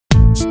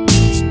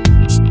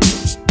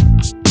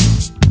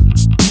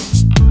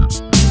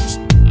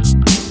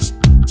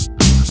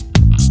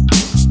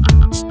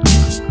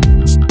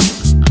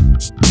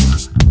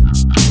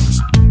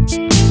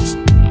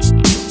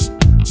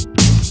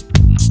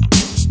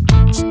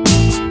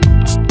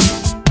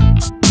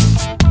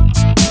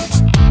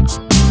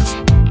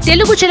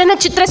తెలుగు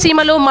చలనచిత్ర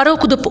సీమలో మరో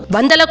కుదుపు.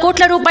 వందల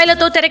కోట్ల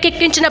రూపాయలతో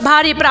తెరకెక్కించిన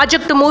భారీ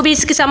ప్రాజెక్టు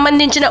మూవీస్ కి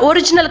సంబంధించిన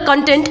ఒరిజినల్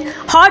కంటెంట్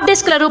హార్డ్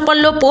డిస్క్ల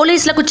రూపంలో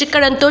పోలీసులకు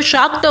చిక్కడంతో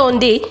షాక్ తో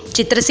ఉంది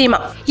చిత్రసీమ.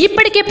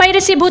 ఇప్పటికే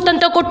పైరసీ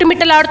భూతంతో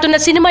కొట్టుమిట్టలాడుతున్న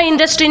సినిమా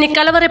ఇండస్ట్రీని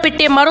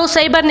కలవరపెట్టే మరో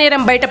సైబర్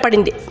నేరం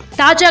బయటపడింది.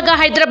 తాజాగా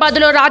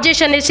హైదరాబాద్లో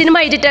రాజేష్ అనే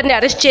సినిమా ఎడిటర్ని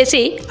అరెస్ట్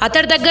చేసి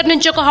అతడి దగ్గర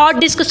నుంచి ఒక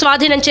హార్డ్ డిస్క్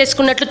స్వాధీనం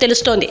చేసుకున్నట్లు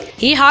తెలుస్తోంది.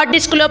 ఈ హార్డ్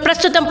డిస్క్ లో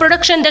ప్రస్తుతం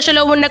ప్రొడక్షన్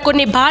దశలో ఉన్న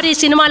కొన్ని భారీ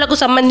సినిమాలకు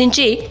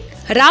సంబంధించి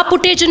రా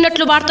ఫుటేజ్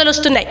ఉన్నట్లు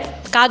వార్తలొస్తున్నాయి.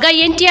 కాగా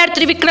ఎన్టీఆర్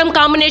త్రివిక్రమ్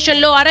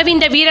కాంబినేషన్లో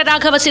అరవింద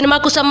వీరరాఘవ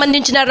సినిమాకు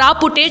సంబంధించిన రా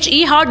ఫుటేజ్ ఈ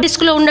హార్డ్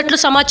డిస్క్ లో ఉన్నట్లు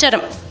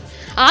సమాచారం.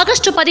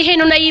 ఆగస్టు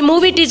 15న ఈ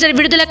మూవీ టీజర్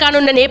విడుదల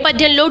కానున్న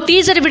నేపథ్యంలో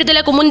టీజర్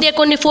విడుదలకు ముందే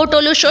కొన్ని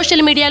ఫోటోలు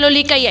సోషల్ మీడియాలో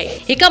లీక్ అయ్యాయి.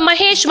 ఇక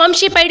మహేష్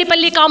వంశీ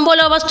పైడిపల్లి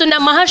కాంబోలో వస్తున్న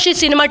మహర్షి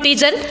సినిమా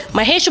టీజర్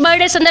మహేష్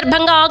బర్త్డే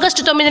సందర్భంగా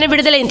ఆగస్టు 9న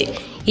విడుదలైంది.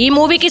 ఈ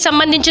మూవీకి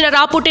సంబంధించిన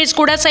రా ఫుటేజ్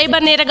కూడా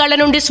సైబర్ నేరగాళ్ల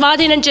నుండి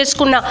స్వాధీనం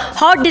చేసుకున్న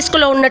హార్డ్ డిస్క్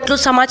లో ఉన్నట్లు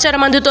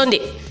సమాచారం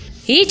అందుతోంది.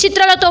 ఈ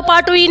చిత్రాలతో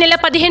పాటు ఈ నెల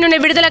 15న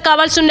విడుదల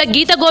కావాల్సిన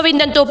గీత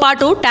గోవిందంతో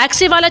పాటు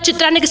టాక్సీవాలా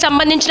చిత్రానికి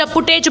సంబంధించిన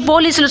ఫుటేజ్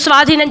పోలీసులు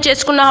స్వాధీనం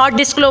చేసుకున్న హార్డ్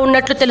డిస్క్ లో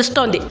ఉన్నట్లు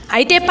తెలుస్తోంది.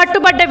 అయితే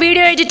పట్టుబడ్డ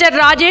video editor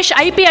Rajesh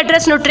IP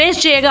address ను ట్రేస్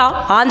చేయగా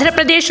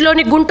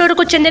ఆంధ్రప్రదేశ్లోని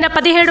గుంటూరుకు చెందిన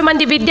 17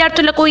 మంది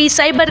విద్యార్థులకు ఈ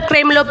సైబర్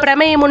క్రైమ్ లో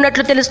ప్రమేయం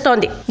ఉన్నట్లు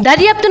తెలుస్తోంది.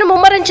 దర్యాప్తును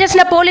ముమ్మరం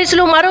చేసిన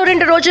పోలీసులు మరో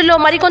 2 రోజుల్లో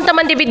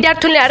మరికొంతమంది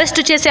విద్యార్థుల్ని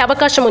అరెస్టు చేసే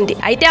అవకాశం ఉంది.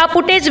 అయితే ఆ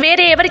ఫుటేజ్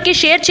వేరే ఎవరికీ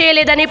షేర్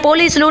చేయలేదని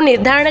పోలీసులు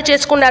నిర్ధారణ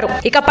చేసుకున్నారు.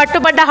 ఇక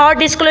పట్టుబడ్డ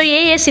హార్డ్ డిస్క్ లో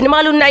ఏ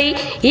సినిమాలున్నాయి,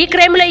 ఈ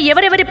క్రైమ్ లో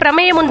ఎవరెవరి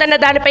ప్రమేయం ఉందన్న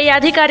దానిపై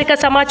అధికారిక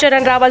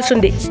సమాచారం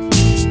రావాల్సింది.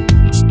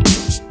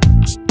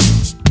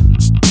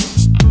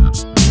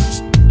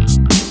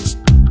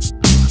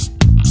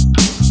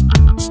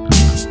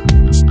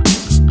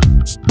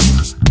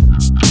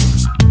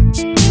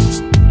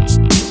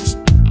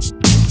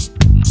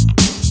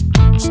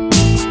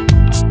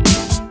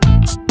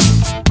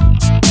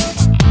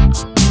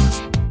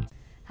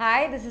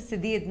 Hi, this is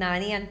Siddhi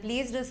Idnani and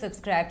please do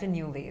subscribe to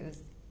New Waves.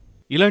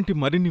 ఇలాంటి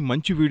మరిన్ని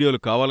మంచి వీడియోలు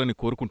కావాలని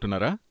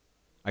కోరుకుంటున్నారా?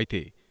 అయితే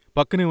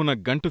పక్కనే ఉన్న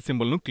గంట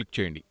సింబల్ను క్లిక్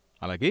చేయండి.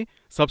 అలాగే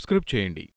సబ్స్క్రైబ్ చేయండి.